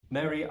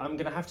Mary, I'm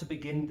going to have to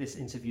begin this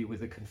interview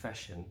with a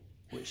confession,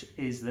 which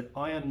is that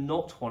I am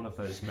not one of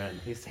those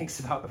men who thinks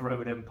about the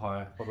Roman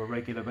Empire on a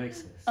regular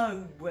basis.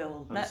 Oh,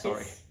 Will, I'm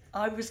sorry.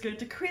 I was going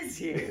to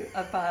quiz you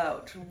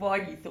about why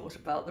you thought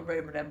about the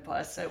Roman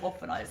Empire so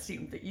often. I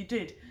assumed that you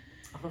did.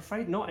 I'm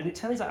afraid not. And it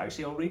turns out,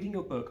 actually, on reading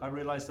your book, I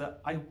realised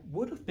that I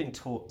would have been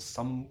taught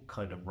some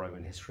kind of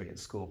Roman history at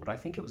school, but I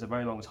think it was a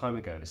very long time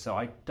ago, so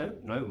I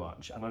don't know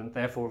much. And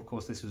therefore, of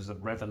course, this was a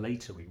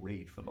revelatory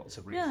read for lots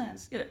of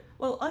reasons. Yeah,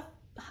 well,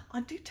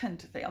 I do tend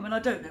to think, I mean, I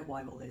don't know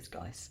why all those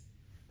guys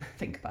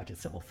think about it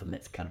so often.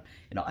 It's kind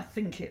of, I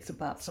think it's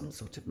about some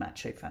sort of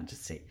macho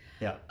fantasy.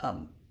 Yeah.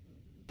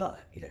 But,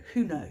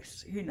 who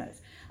knows? Who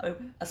knows?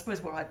 I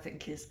suppose what I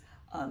think is,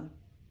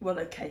 well,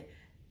 okay,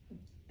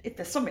 if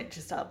there's some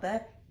interest out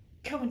there,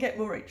 come and get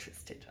more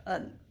interested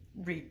and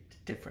read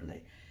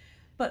differently.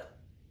 But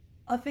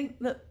I think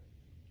that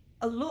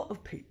a lot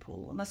of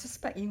people, and I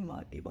suspect you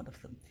might be one of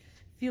them,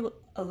 feel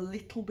a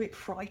little bit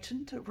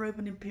frightened of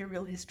Roman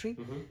imperial history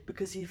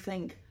because you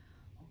think,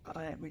 oh God,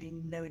 I don't really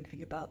know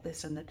anything about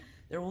this, and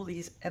there are all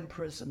these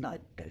emperors and I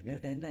don't know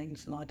their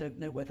names, and I don't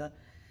know whether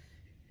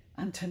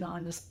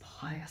Antoninus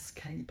Pius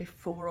came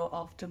before or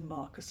after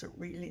Marcus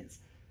Aurelius.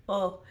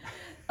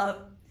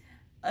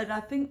 And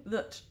I think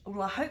that,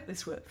 well, I hope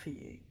this worked for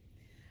you,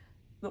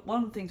 that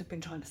one of the things I've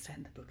been trying to say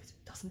in the book is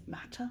it doesn't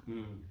matter.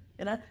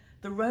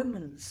 The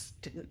Romans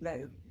didn't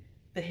know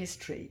the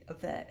history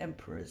of their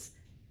emperors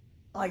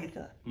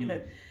either,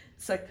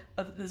 So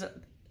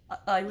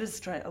I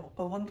illustrate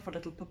a wonderful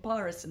little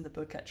papyrus in the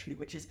book, actually,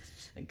 which is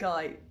a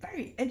guy,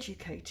 very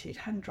educated,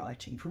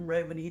 handwriting from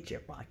Roman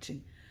Egypt,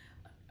 writing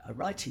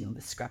on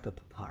this scrap of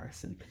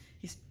papyrus, and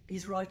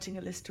he's writing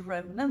a list of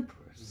Roman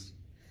emperors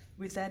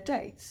with their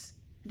dates,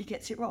 and he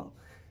gets it wrong.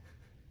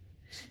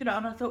 And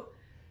I thought,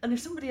 and if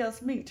somebody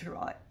asked me to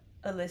write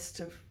a list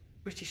of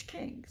British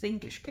kings,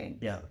 English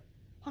kings,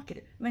 I get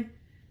it. I mean,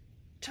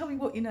 tell me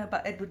what you know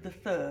about Edward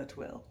III,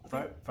 Will.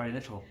 Very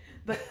little.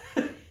 But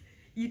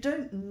you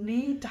don't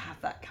need to have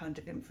that kind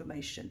of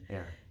information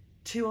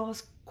to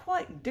ask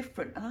quite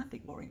different and I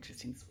think more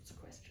interesting sorts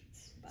of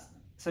questions about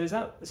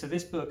them. So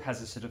this book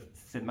has a sort of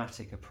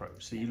thematic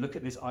approach. So you look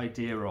at this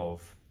idea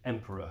of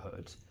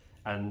emperorhood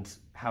and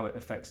how it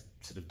affects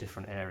sort of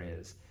different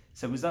areas.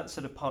 So was that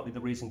sort of partly the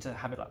reason to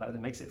have it like that?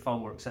 That makes it far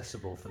more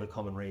accessible for the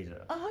common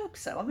reader? I hope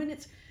so. I mean,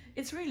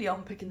 it's really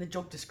unpicking the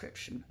job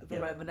description of the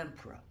Roman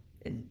emperor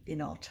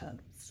in our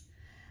terms.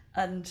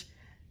 And,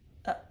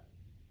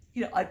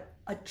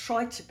 I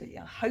try to be,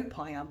 I hope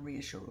I am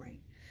reassuring.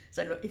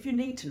 So look, if you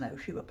need to know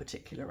who a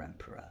particular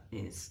emperor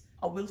is,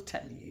 I will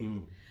tell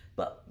you.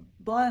 But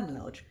by and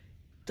large,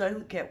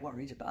 don't get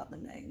worried about the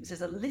names.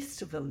 There's a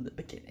list of them at the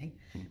beginning.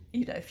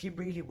 If you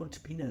really want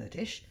to be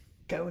nerdish,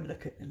 go and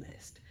look at the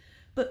list.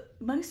 But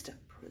most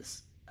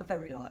emperors are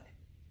very like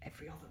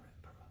every other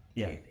emperor,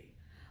 really.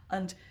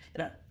 And,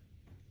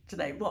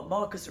 today,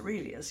 Marcus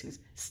Aurelius, who's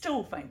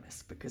still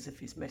famous because of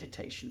his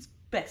Meditations,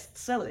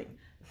 best-selling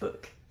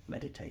book,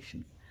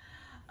 Meditations,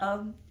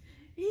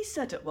 he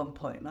said at one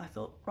point, and I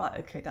thought, right,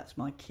 okay, that's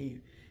my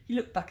cue. He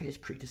looked back at his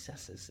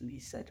predecessors and he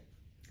said,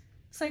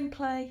 same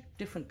play,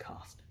 different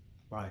cast.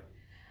 Right.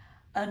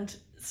 And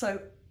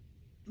so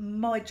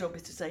my job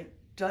is to say,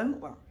 don't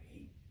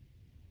worry,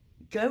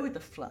 go with the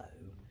flow,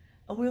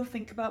 and we'll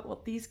think about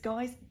what these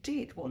guys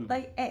did, what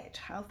they ate,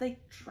 how they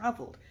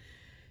travelled,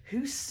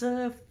 who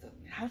served them,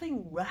 how they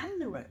ran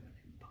the Roman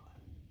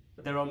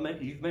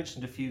Empire. You've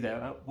mentioned a few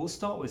there. We'll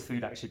start with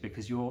food, actually,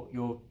 because your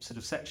sort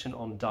of section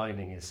on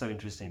dining is so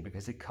interesting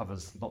because it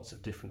covers lots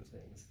of different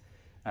things.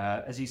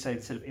 As you say,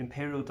 sort of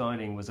imperial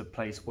dining was a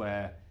place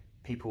where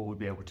people would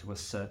be able to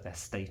assert their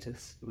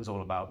status. It was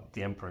all about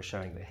the emperor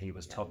showing that he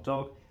was top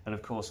dog, and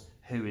of course,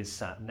 who is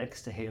sat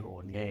next to him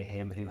or near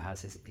him, who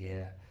has his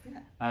ear.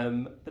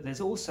 But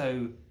there's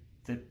also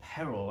the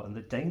peril and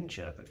the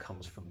danger that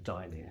comes from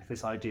dining,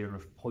 this idea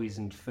of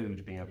poisoned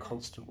food being a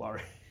constant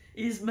worry.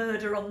 Is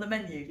murder on the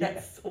menu?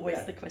 That's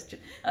always the question.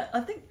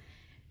 I think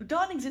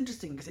dining's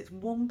interesting because it's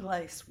one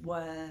place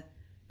where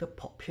the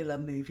popular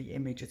movie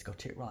image has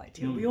got it right.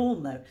 We all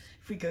know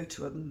if we go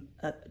to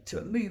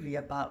a movie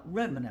about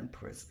Roman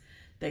emperors,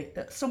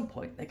 at some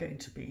point they're going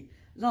to be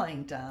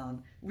lying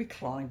down,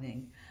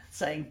 reclining,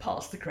 saying,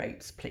 "Pass the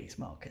grapes, please,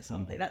 Marcus,"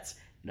 aren't they? That's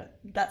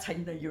how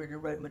you know you're in a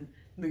Roman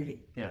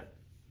movie. Yeah.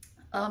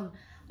 And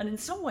in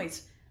some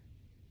ways,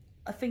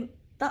 I think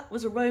that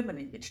was a Roman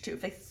image too. If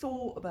they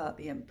thought about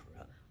the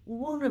emperor,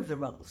 one of the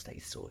roles they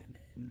saw him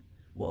in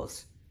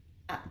was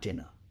at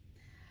dinner.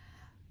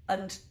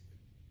 And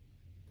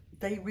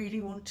they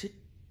really wanted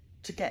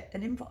to get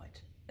an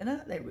invite.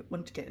 They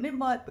wanted to get an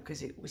invite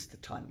because it was the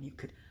time you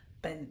could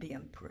bend the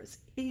emperor's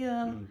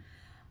ear.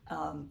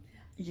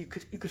 You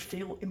could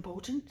feel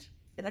important.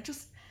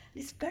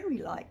 It's very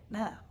like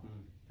now.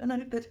 And I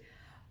know that,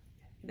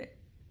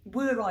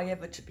 were I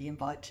ever to be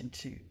invited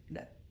to,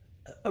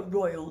 a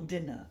royal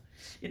dinner.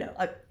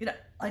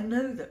 I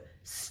know that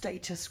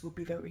status will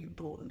be very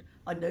important.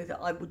 I know that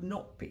I would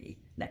not be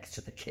next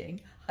to the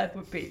king. I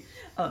would be,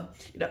 on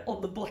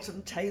the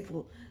bottom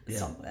table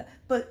somewhere.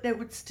 But there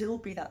would still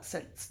be that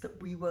sense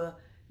that we were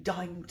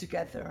dining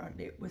together, and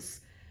it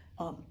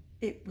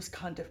was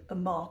kind of a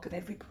mark of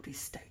everybody's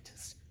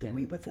status that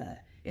we were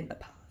there in the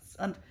palace.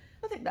 And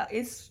I think that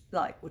is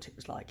like what it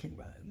was like in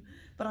Rome.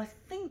 But I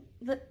think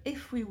that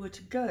if we were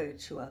to go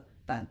to a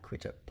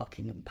banquet at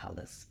Buckingham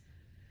Palace,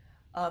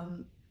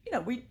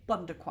 we'd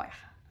wonder quite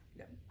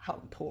how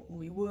important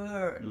we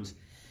were and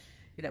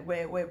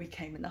where we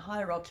came in the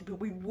hierarchy, but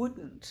we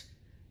wouldn't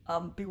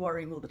be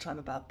worrying all the time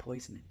about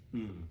poisoning.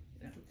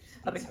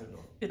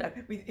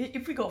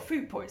 If we got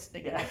food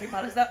poisoning at Buckingham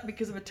Palace, that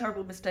because of a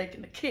terrible mistake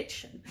in the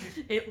kitchen.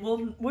 It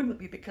wouldn't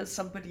be because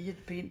somebody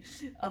had been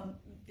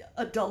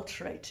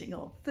adulterating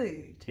our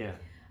food. Yeah.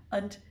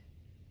 And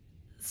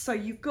so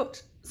you've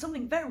got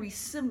something very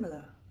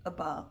similar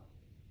about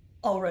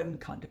our own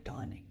kind of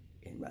dining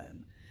in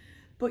Rome,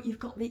 but you've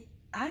got the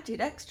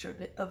added extra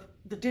of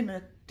the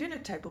dinner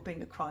table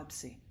being a crime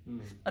scene.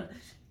 And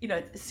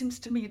it seems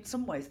to me in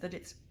some ways that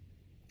it's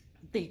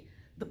the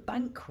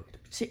banquet,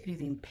 particularly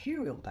the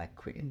imperial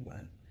banquet in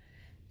Rome,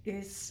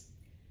 is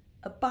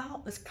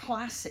about as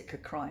classic a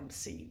crime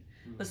scene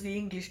as the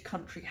English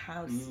country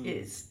house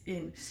is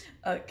in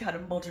a kind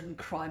of modern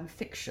crime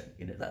fiction.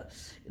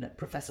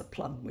 Professor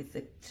Plum with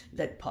the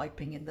lead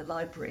piping in the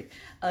library,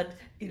 and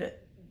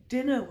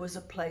dinner was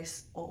a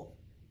place of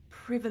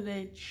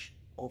privilege,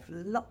 of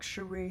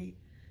luxury,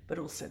 but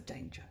also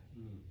danger,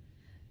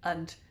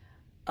 and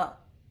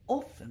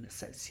often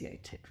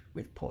associated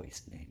with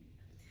poisoning,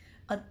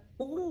 and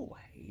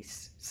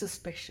always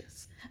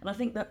suspicious. And I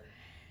think that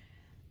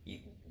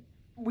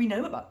we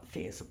know about the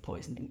fears of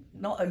poisoning,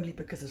 not only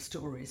because of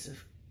stories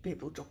of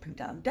people dropping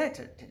down dead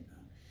at dinner,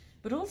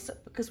 but also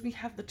because we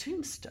have the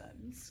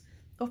tombstones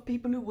of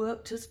people who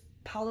worked as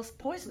palace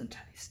poison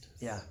tasters.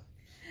 Yeah.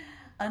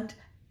 And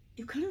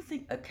you kind of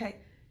think, okay,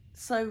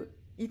 so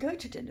you go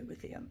to dinner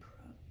with the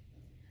emperor,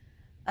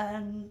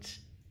 and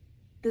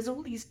there's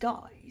all these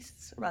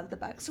guys around the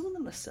back. Some of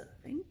them are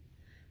serving,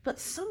 but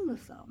some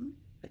of them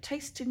are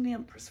tasting the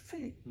emperor's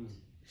food.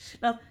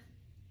 Now,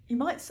 you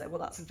might say, well,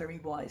 that's a very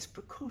wise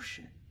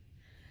precaution.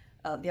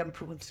 The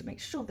emperor wants to make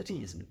sure that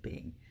he isn't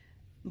being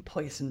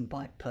poisoned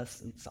by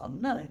persons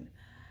unknown.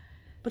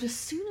 But as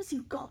soon as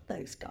you've got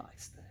those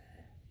guys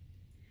there,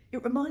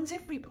 it reminds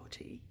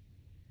everybody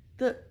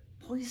that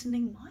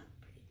poisoning might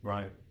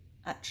be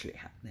actually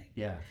happening.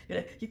 Yeah.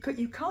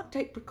 You can't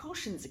take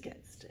precautions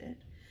against it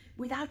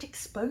without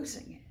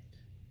exposing it.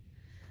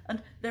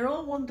 And there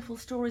are wonderful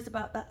stories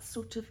about that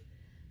sort of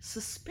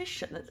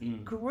suspicion. There's a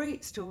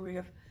great story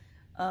of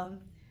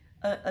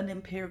an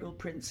imperial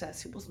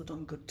princess who wasn't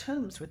on good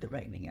terms with the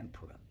reigning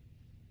emperor,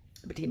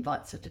 but he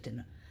invites her to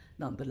dinner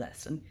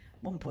nonetheless. And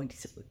at one point he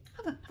says, well,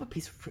 have a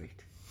piece of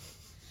fruit.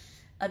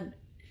 And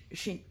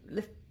she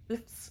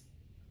lifts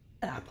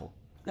an apple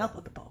out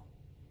of the bowl.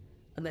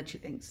 And then she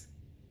thinks,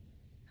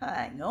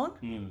 hang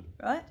on,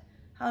 right?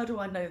 How do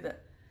I know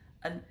that?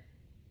 And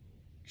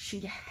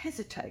she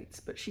hesitates,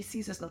 but she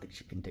sees there's nothing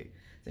she can do.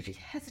 So she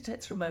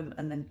hesitates for a moment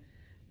and then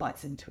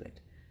bites into it.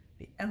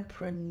 The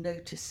emperor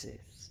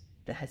notices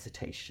the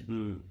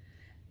hesitation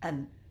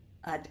and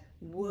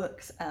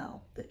works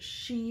out that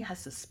she has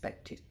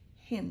suspected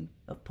him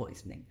of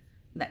poisoning.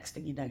 Next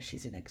thing you know,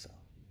 she's in exile.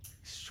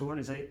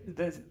 Sean,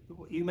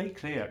 you make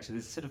clear actually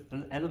there's sort of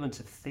an element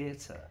of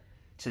theatre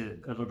to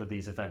a lot of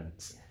these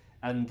events.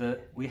 And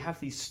we have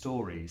these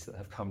stories that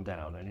have come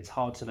down, and it's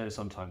hard to know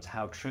sometimes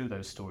how true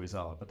those stories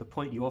are. But the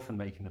point you often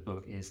make in the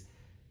book is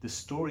the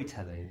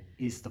storytelling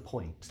is the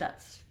point.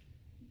 That's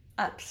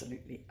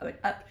absolutely.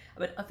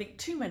 I think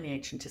too many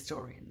ancient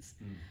historians,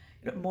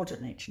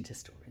 modern ancient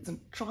historians, have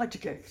tried to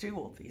go through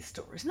all these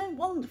stories. And they're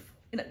wonderful.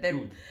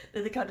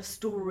 They're the kind of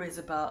stories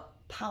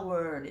about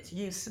power and its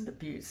use and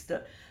abuse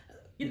that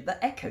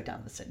echo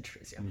down the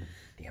centuries.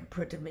 The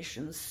Emperor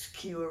Domitian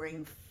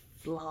skewering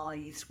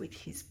flies with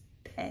his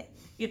pen,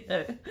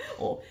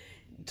 or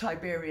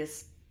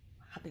Tiberius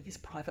having his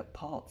private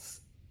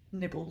parts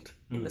nibbled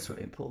in the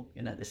swimming pool,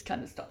 this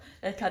kind of stuff.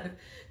 They're kind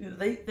of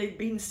they've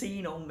been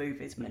seen on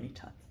movies many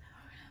times,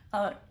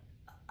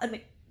 and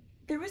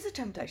there is a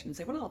temptation to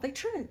say, well, are they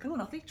true? Come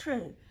on, are they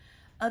true?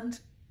 And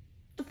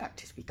the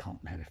fact is, we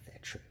can't know if they're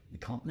true. We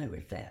can't know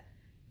if they're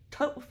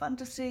total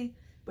fantasy,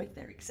 whether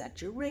they're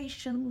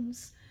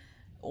exaggerations,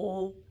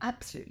 or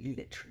absolutely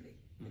literally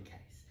the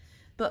case.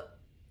 But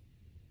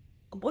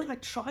what I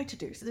try to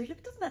do is that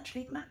it doesn't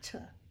actually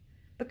matter,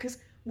 because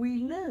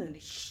we learn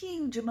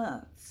huge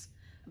amounts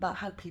about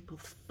how people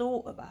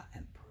thought about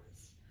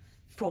emperors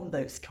from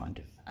those kind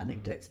of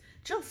anecdotes,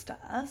 just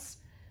as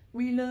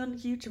we learn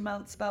huge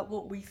amounts about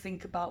what we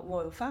think about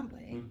royal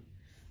family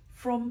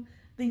from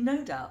the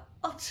no doubt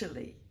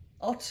utterly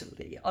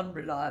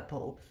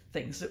unreliable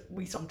things that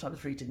we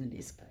sometimes read in the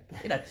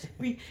newspaper.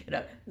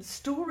 The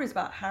stories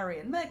about Harry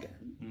and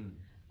Meghan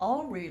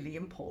are really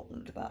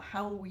important about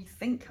how we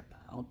think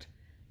about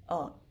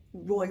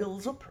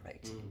royals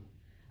operating.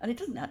 And it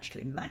doesn't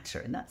actually matter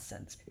in that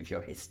sense if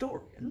you're a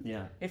historian,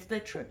 Yeah. if they're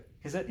true.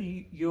 Because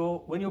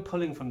when you're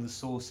pulling from the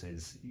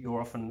sources,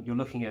 you're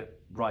looking at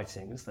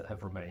writings that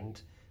have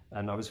remained,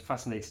 and I was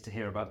fascinated to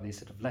hear about these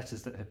sort of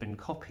letters that have been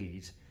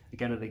copied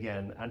again and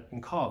again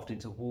and carved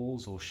into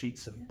walls or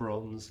sheets of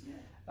bronze.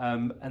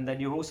 And then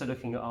you're also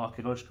looking at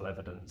archaeological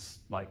evidence,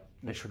 like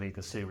literally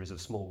the series of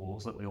small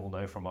walls that we all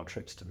know from our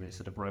trips to the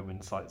sort of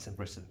Roman sites in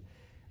Britain.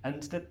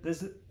 And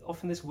there's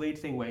often this weird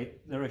thing where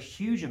there are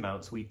huge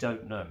amounts we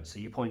don't know. So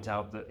you point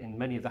out that in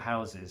many of the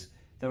houses,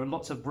 there are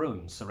lots of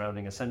rooms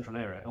surrounding a central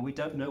area, and we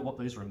don't know what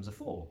those rooms are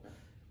for.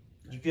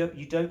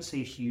 You don't see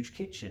a huge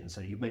kitchen,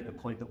 so you make the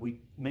point that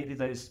maybe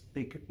those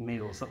big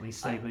meals that we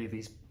say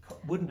these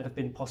wouldn't have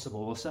been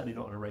possible, or certainly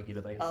not on a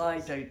regular basis.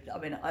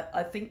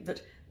 I think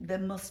that there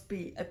must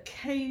be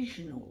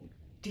occasional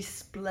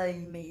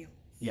display meals.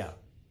 Yeah.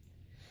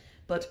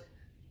 But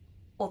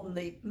on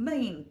the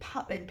main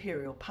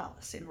imperial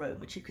palace in Rome,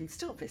 which you can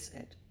still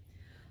visit,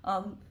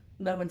 no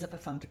one's ever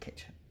found a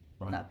kitchen.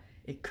 Right. Now,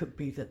 it could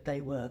be that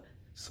they were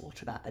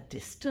sort of at a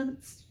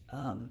distance.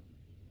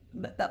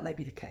 That may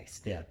be the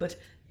case. Yeah. But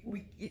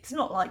it's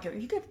not like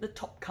you go to the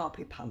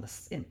Topkapi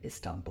Palace in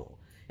Istanbul.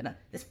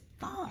 There's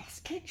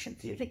vast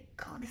kitchens. You think,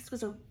 God, this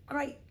was a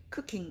great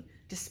cooking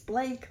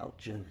display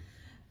culture.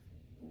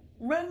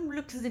 Rome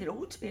looks as if it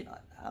ought to be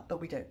like that,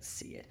 but we don't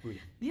see it.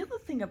 The other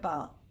thing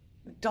about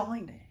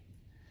dining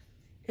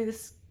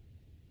is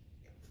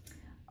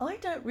I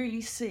don't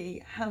really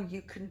see how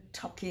you can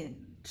tuck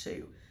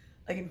into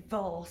a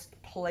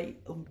vast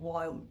plate of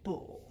wild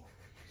boar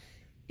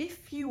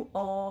if you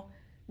are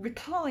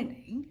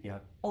reclining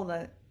on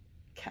a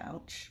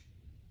couch,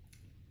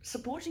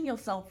 supporting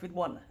yourself with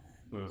one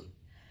hand.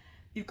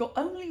 You've got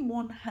only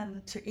one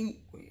hand to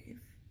eat with.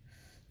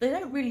 They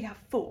don't really have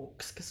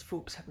forks because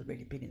forks haven't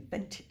really been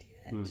invented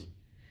yet.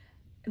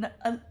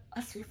 And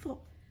I sort of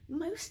thought,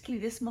 mostly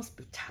this must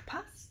be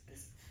tapas.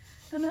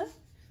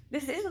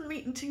 This isn't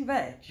meat and two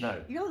veg.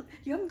 No. You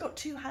haven't got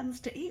two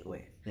hands to eat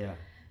with. Yeah.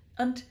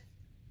 And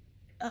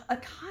I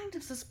kind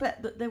of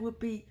suspect that there would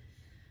be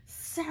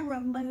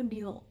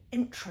ceremonial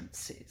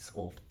entrances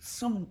of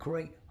some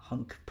great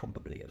hunk,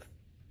 probably of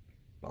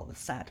rather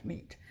sad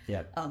meat,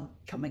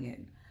 coming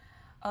in.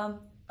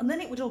 And then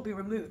it would all be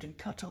removed and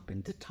cut up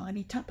into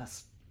tiny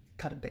tapas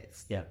cut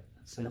bits. Yeah.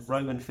 So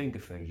Roman finger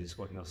food is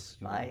what you're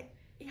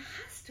it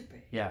has to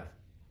be. Yeah.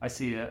 I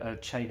see a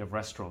chain of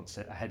restaurants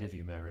ahead of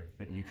you, Mary,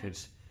 that you could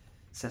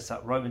set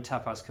up. Roman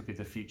tapas could be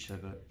the future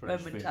that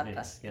British Roman food tapas,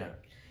 needs.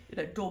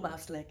 Yeah.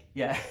 Dormouse leg.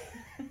 Yeah.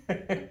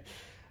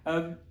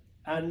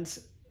 And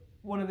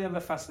one of the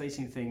other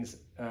fascinating things,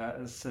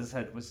 as I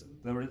said, was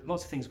there are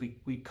lots of things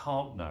we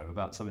can't know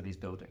about some of these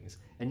buildings,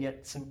 and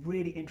yet some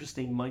really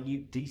interesting,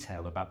 minute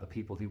detail about the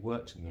people who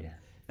worked in them. Yeah.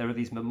 There are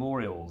these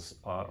memorials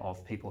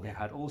of people who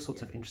had all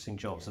sorts of interesting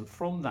jobs, and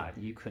from that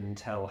you can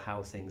tell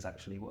how things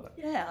actually work.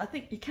 Yeah, I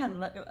think you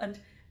can. And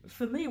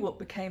for me, what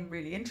became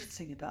really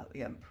interesting about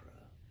the emperor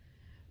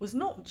was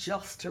not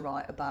just to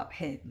write about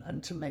him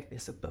and to make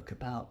this a book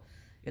about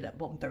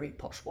one very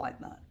posh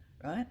white man,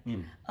 right?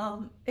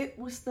 It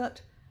was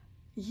that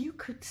you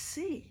could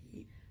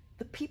see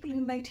the people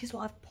who made his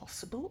life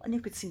possible, and you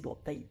could see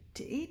what they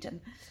did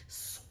and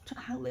sort of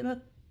how they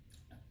were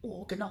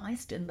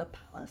organised in the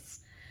palace.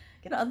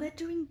 And they're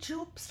doing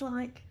jobs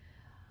like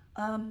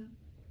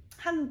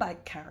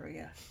handbag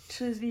carrier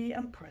to the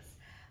empress,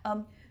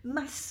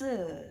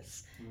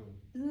 masseurs,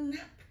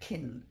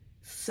 napkin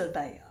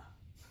surveyor,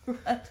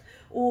 right?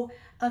 Or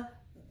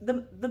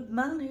the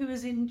man who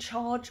is in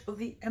charge of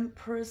the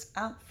emperor's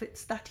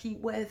outfits that he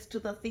wears to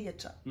the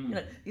theatre.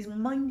 These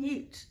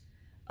minute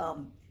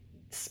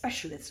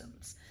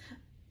specialisms,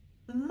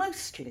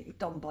 mostly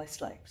done by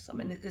slaves. I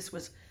mean,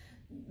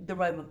 the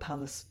Roman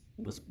palace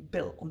was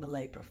built on the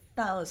labour of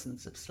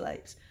thousands of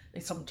slaves.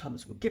 They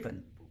sometimes were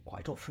given,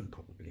 quite often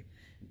probably,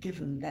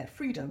 given their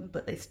freedom,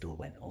 but they still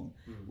went on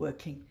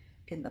working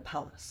in the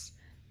palace.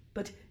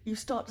 But you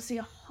start to see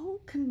a whole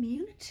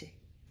community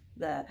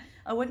there.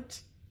 I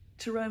went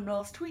to Rome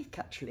last week,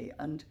 actually,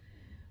 and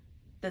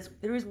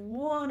there is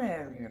one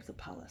area of the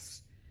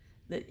palace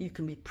that you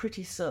can be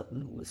pretty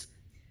certain was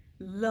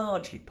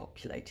largely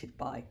populated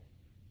by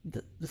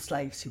the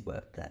slaves who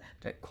worked there.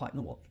 I don't quite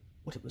know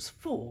what it was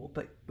for,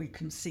 but we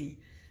can see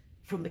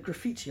from the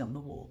graffiti on the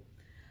wall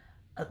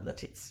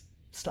that it's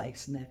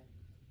slaves, and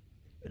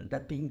they're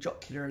being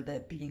jocular, they're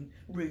being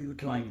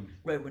rude, like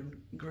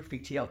Roman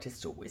graffiti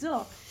artists always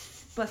are.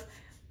 But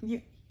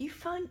you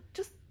find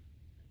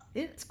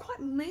it's quite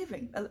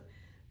moving.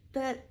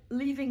 They're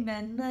leaving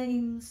their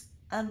names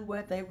and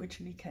where they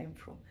originally came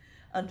from.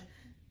 And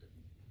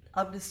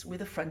I was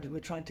with a friend who were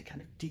trying to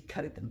kind of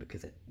decode them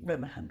because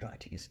Roman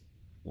handwriting is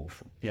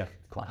awful. Yeah.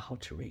 It's quite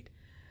hard to read.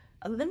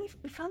 And then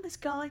we found this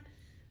guy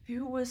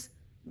who was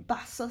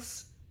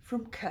Bassus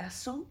from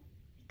Kherson.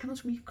 He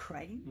comes from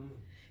Ukraine,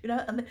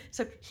 and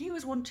so he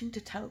was wanting to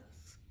tell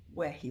us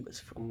where he was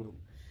from.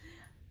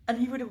 And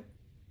he would have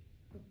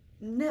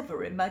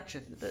never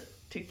imagined that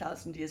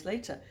 2,000 years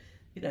later,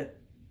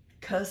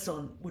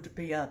 Kherson would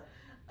be a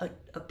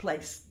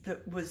place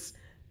that was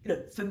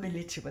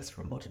familiar to us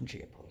from modern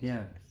geopolitics.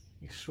 Yeah,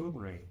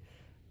 extraordinary.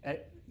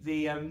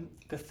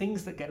 The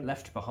things that get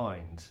left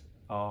behind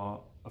are,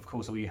 of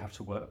course, all you have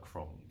to work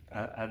from,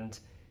 and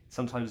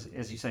sometimes,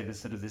 as you say, there's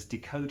sort of this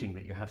decoding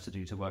that you have to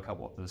do to work out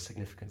what the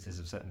significance is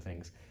of certain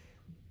things.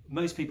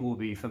 Most people will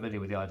be familiar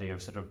with the idea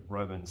of sort of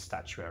Roman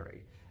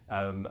statuary,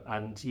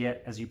 and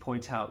yet, as you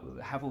point out,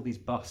 have all these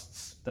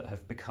busts that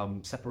have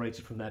become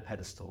separated from their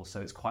pedestal,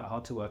 so it's quite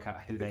hard to work out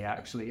who they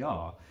actually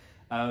are,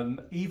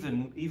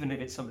 even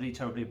if it's somebody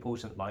terribly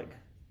important like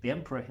the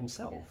emperor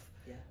himself.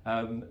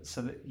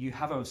 So that you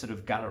have a sort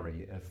of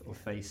gallery of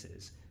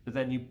faces, but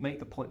then you make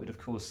the point that, of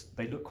course,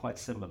 they look quite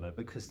similar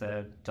because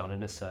they're done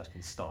in a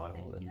certain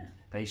style, and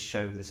they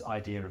show this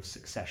idea of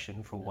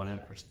succession from one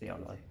emperor to the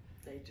other.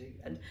 They do.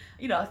 And,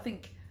 I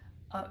think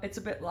it's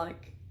a bit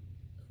like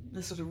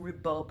the sort of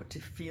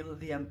rebarbative feel of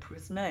the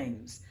emperor's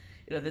names.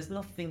 There's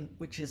nothing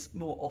which is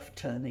more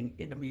off-turning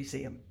in a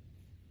museum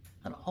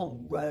than a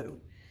whole row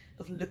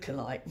of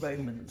look-alike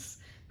Romans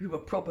who were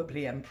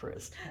probably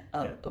emperors,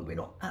 but we're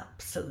not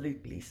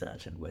absolutely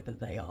certain whether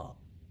they are.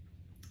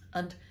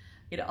 And,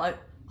 I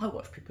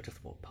watch people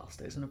just walk past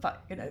those, and in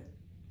fact,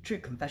 true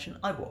confession,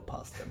 I walk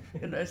past them.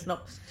 It's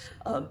not,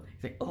 you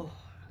think,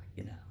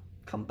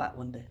 come back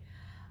one day.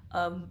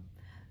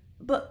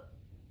 But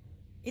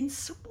in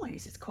some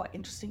ways, it's quite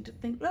interesting to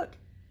think, look,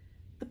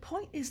 the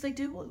point is they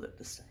do all look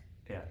the same.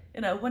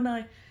 Yeah. When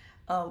I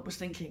was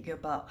thinking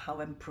about how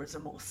emperors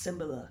are more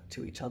similar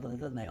to each other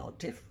than they are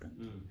different,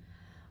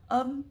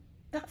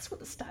 that's what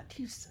the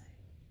statues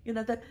say.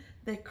 That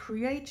they're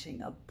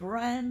creating a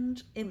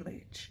brand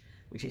image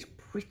which is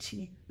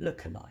pretty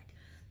look-alike.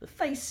 The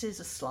faces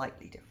are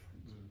slightly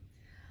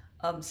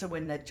different. So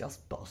when they're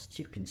just busts,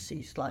 you can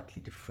see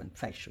slightly different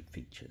facial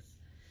features.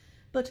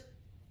 But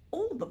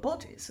all the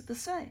bodies are the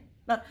same.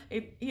 Now,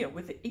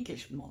 with the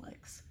English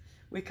monarchs,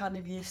 we're kind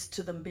of used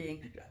to them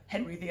being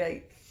Henry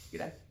VIII,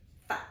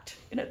 fat.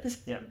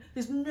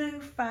 There's no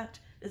fat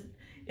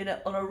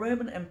on a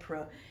Roman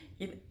emperor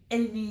in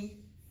any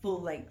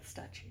full-length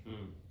statue.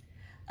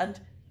 And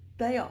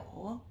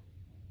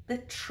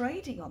they're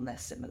trading on their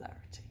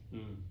similarity,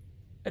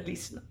 at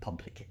least in the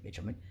public image.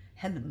 I mean,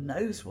 heaven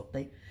knows what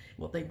they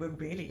were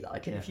really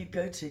like. And if you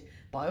go to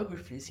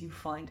biographies, you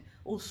find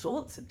all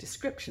sorts of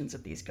descriptions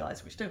of these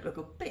guys which don't look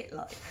a bit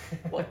like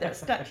what their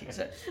statues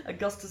are.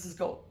 Augustus has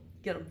got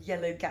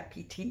yellow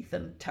gappy teeth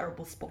and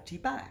terrible spotty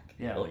back.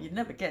 Well, you'd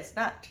never guess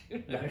that.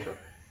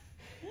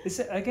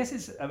 I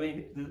guess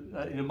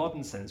in a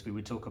modern sense, we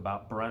would talk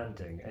about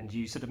branding, and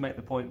you sort of make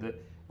the point that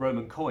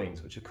Roman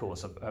coins, which of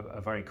course are a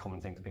very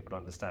common thing for people to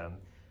understand,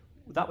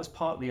 that was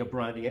partly a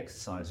branding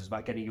exercise. It was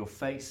about getting your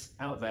face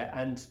out there,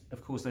 and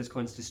of course those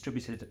coins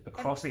distributed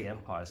across the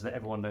empire so that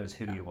everyone knows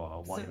who you are.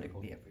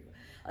 Absolutely everywhere.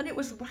 And it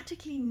was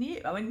radically new.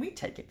 I mean, we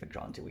take it for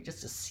granted. We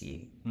just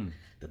assume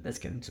that there's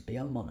going to be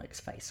a monarch's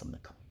face on the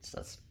coins.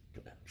 That's,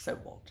 so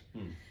what?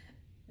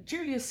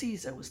 Julius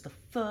Caesar was the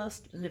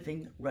first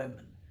living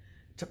Roman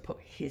to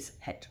put his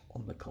head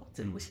on the coins.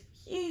 It was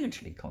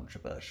hugely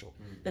controversial.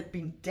 There'd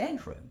been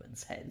dead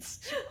Romans'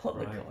 heads on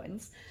the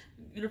coins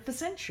for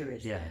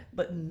centuries,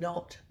 but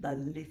not the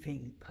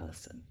living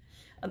person.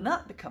 And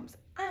that becomes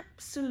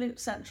absolute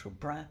central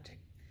branding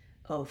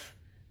of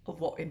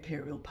what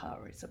imperial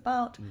power is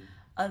about.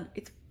 And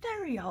it's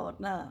very hard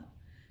now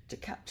to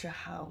capture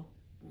how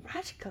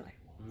radical it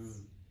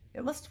was.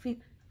 It must have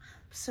been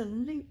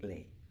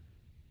absolutely,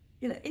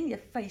 in your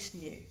face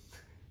new.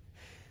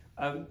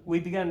 We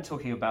began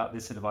talking about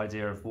this sort of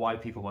idea of why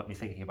people might be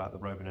thinking about the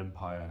Roman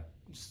Empire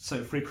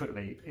so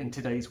frequently in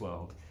today's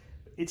world.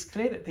 It's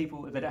clear that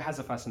that it has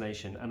a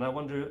fascination, and I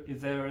wonder if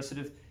there are sort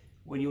of,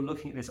 when you're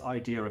looking at this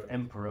idea of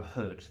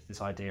emperorhood,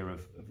 this idea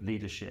of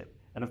leadership,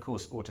 and of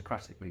course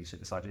autocratic leadership,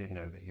 this idea,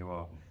 that you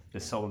are the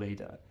sole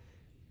leader.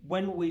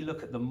 When we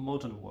look at the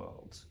modern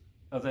world,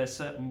 are there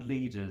certain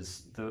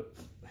leaders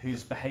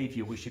whose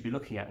behaviour we should be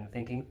looking at and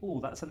thinking,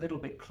 oh, that's a little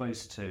bit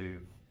close to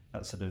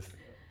that sort of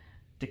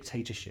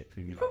dictatorship?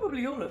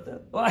 Probably all of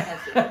them,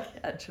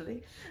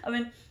 actually. I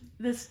mean,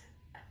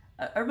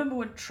 I remember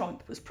when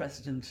Trump was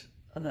president,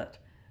 and that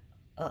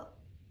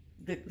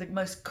the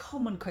most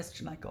common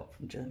question I got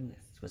from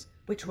journalists was,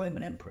 which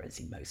Roman emperor is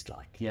he most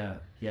like? Yeah.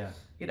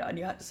 And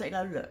you had to say,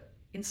 no, look,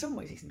 in some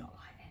ways he's not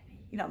like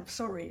any. I'm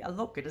sorry, I'm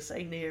not going to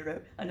say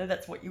Nero. I know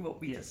that's what you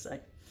want me to say.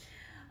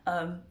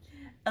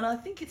 And I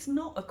think it's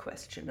not a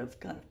question of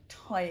kind of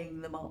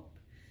tying them up,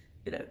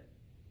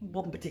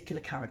 one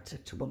particular character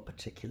to one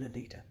particular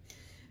leader.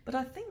 But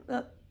I think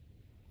that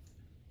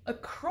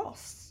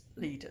across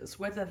leaders,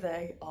 whether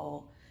they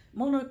are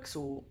monarchs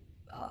or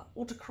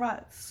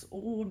autocrats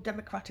or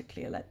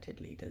democratically elected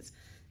leaders,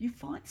 you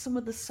find some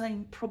of the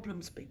same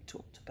problems being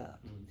talked about.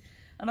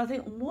 And I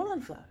think one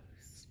of those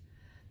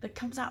that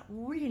comes out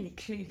really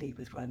clearly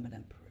with Roman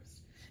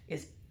emperors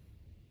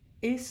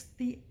is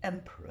the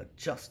emperor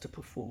just a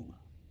performer?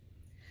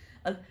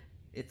 And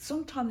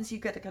sometimes you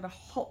get a kind of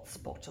hot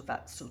spot of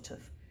that sort of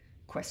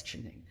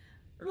questioning,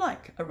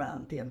 like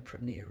around the Emperor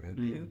Nero,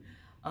 who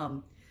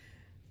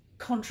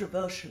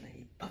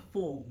controversially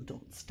performed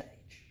on stage.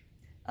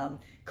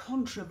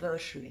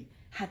 controversially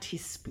had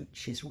his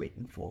speeches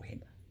written for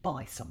him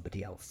by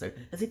somebody else, so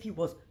as if he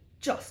was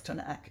just an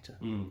actor.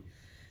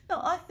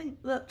 Now, I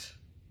think that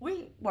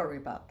we worry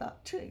about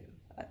that too,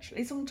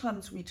 actually.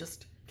 Sometimes we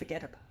just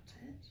forget about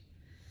it.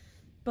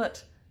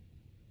 But,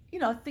 you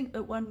know, I think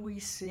that when we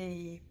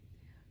see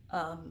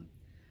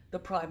the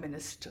Prime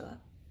Minister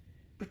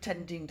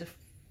pretending to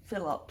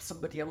fill up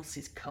somebody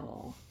else's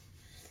car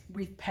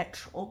with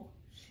petrol,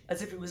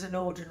 as if it was an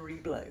ordinary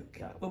bloke,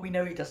 well, we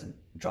know he doesn't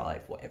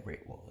drive whatever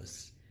it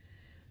was,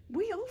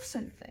 we also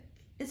think,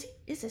 is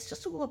this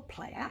just all a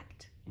play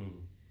act?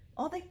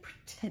 Are they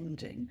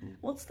pretending?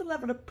 What's the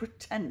level of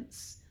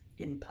pretense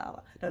in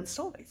power? Now, in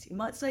some ways, you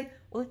might say,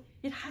 well,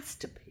 it has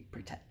to be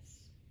pretense.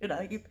 You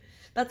know,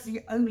 that's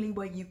the only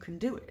way you can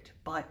do it,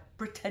 by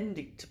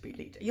pretending to be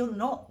leader. You're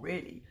not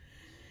really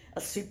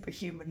a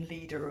superhuman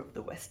leader of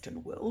the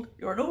Western world.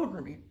 You're an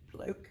ordinary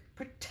bloke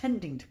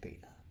pretending to be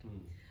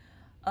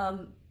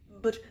that.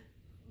 But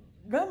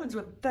Romans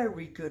were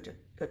very good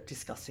at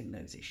discussing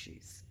those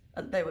issues,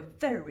 and they were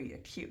very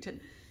acute.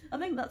 And I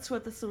think that's where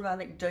the sort of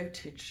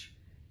anecdotage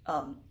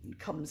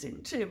comes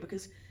in too,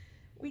 because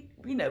we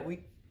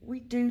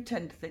do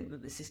tend to think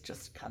that this is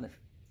just kind of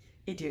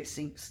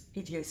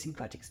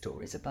idiosyncratic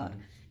stories about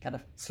kind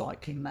of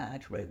slightly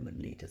mad Roman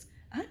leaders.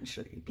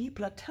 Actually,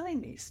 people are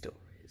telling these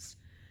stories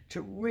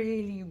to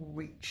really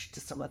reach to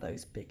some of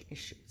those big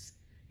issues.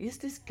 Is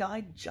this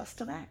guy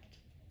just an act?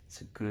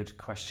 It's a good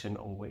question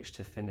on which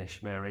to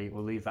finish, Mary.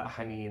 We'll leave that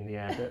hanging in the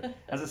air. But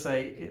as I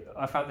say,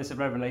 I found this a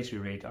revelatory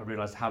read. I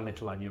realised how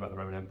little I knew about the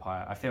Roman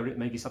Empire. I feel it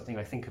may be something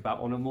I think about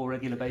on a more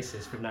regular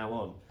basis from now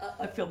on.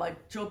 I feel my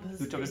job has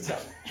been done.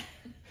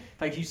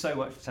 Thank you so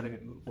much for telling me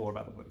more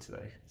about the book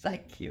today.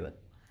 Thank you.